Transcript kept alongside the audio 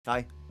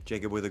Hi,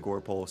 Jacob with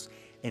Agorapulse,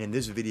 and in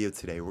this video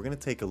today, we're going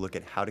to take a look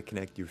at how to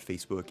connect your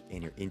Facebook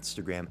and your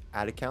Instagram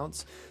ad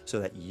accounts so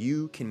that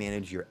you can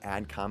manage your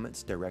ad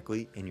comments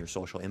directly in your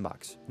social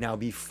inbox. Now,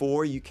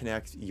 before you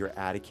connect your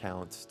ad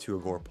account to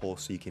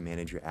Agorapulse so you can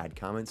manage your ad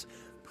comments,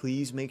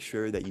 please make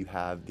sure that you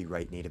have the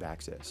right native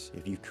access.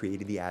 If you've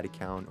created the ad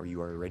account or you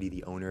are already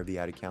the owner of the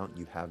ad account,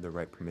 you have the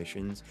right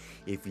permissions.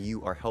 If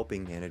you are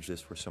helping manage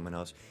this for someone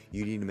else,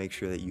 you need to make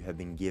sure that you have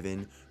been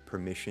given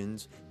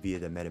permissions via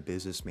the Meta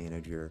Business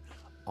Manager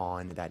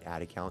on that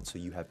ad account so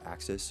you have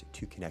access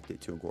to connect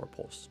it to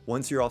Agorapulse.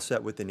 Once you're all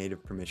set with the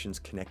native permissions,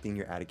 connecting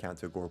your ad account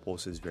to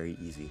Agorapulse is very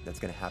easy. That's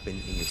going to happen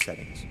in your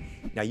settings.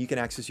 Now you can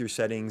access your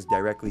settings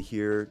directly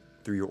here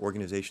through your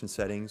organization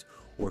settings,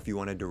 or if you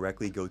want to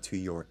directly go to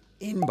your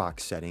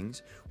inbox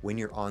settings, when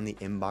you're on the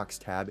inbox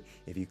tab,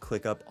 if you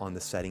click up on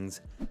the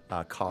settings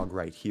cog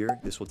right here,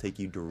 this will take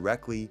you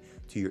directly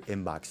to your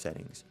inbox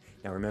settings.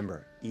 Now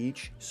remember,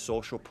 each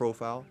social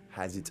profile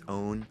has its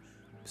own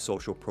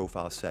social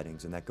profile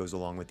settings, and that goes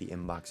along with the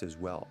inbox as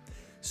well.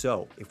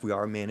 So if we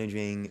are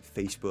managing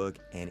Facebook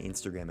and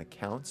Instagram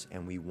accounts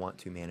and we want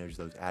to manage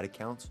those ad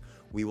accounts,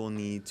 we will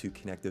need to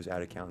connect those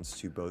ad accounts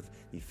to both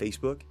the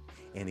Facebook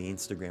and the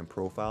Instagram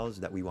profiles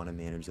that we want to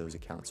manage those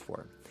accounts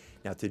for.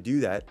 Now to do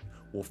that,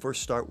 we'll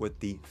first start with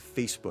the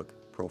Facebook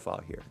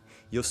profile here.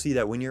 You'll see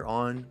that when you're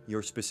on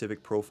your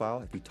specific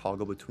profile, if you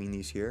toggle between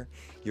these here,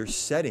 your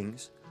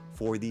settings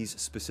for these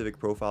specific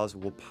profiles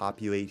will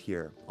populate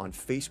here. On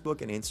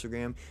Facebook and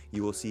Instagram,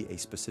 you will see a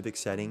specific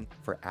setting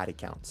for ad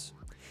accounts.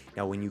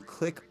 Now, when you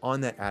click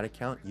on that ad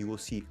account, you will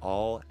see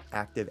all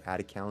active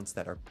ad accounts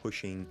that are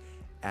pushing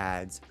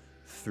ads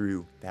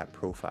through that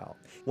profile.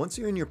 Once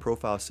you're in your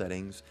profile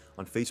settings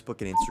on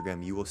Facebook and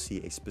Instagram, you will see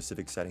a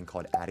specific setting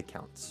called ad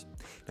accounts.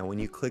 Now, when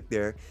you click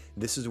there,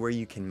 this is where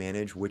you can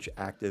manage which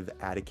active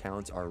ad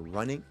accounts are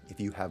running. If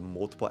you have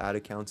multiple ad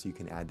accounts, you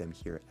can add them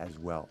here as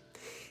well.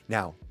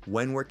 Now,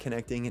 when we're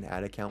connecting an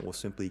ad account, we'll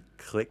simply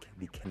click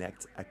the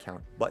Connect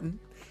Account button,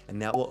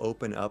 and that will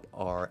open up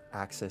our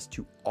access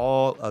to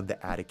all of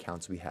the ad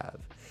accounts we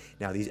have.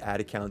 Now, these ad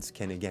accounts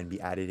can again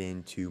be added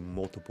into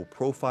multiple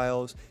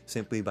profiles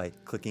simply by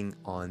clicking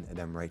on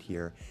them right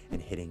here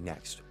and hitting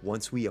Next.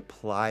 Once we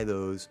apply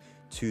those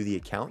to the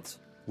account,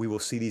 we will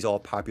see these all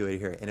populated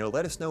here, and it'll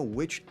let us know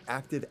which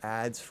active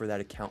ads for that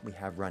account we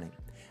have running.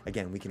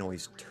 Again, we can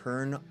always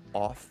turn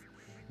off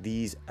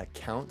these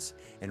accounts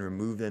and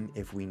remove them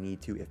if we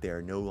need to, if they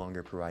are no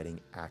longer providing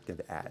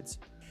active ads.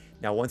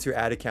 Now, once your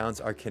ad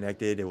accounts are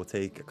connected, it will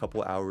take a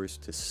couple hours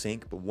to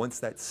sync, but once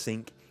that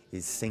sync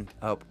is synced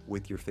up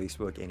with your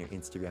Facebook and your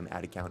Instagram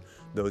ad account,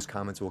 those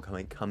comments will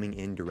coming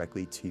in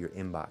directly to your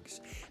inbox.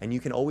 And you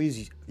can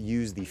always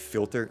use the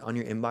filter on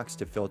your inbox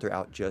to filter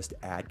out just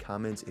ad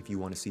comments if you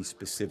want to see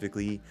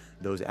specifically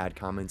those ad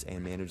comments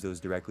and manage those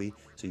directly.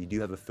 So you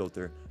do have a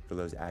filter for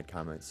those ad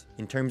comments.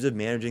 In terms of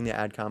managing the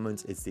ad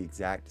comments, it's the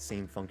exact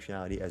same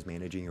functionality as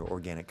managing your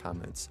organic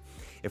comments.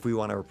 If we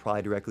want to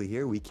reply directly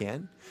here, we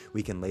can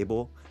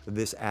label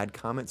this ad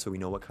comment so we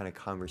know what kind of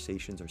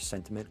conversations or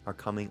sentiment are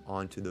coming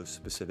onto those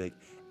specific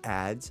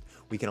ads.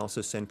 We can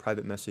also send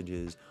private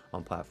messages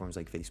on platforms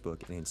like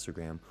Facebook and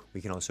Instagram.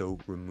 We can also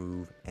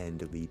remove and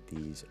delete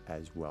these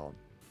as well.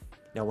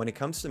 Now, when it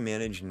comes to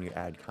managing your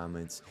ad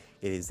comments,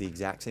 it is the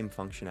exact same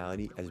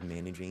functionality as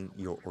managing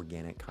your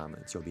organic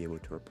comments. You'll be able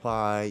to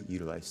reply,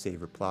 utilize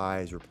save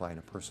replies, reply in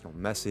a personal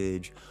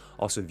message,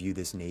 also view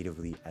this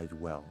natively as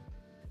well.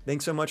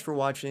 Thanks so much for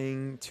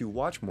watching. To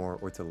watch more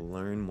or to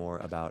learn more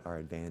about our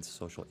advanced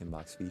social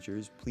inbox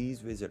features, please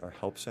visit our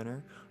help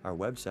center, our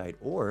website,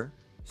 or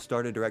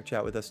start a direct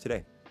chat with us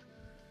today.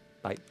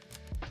 Bye.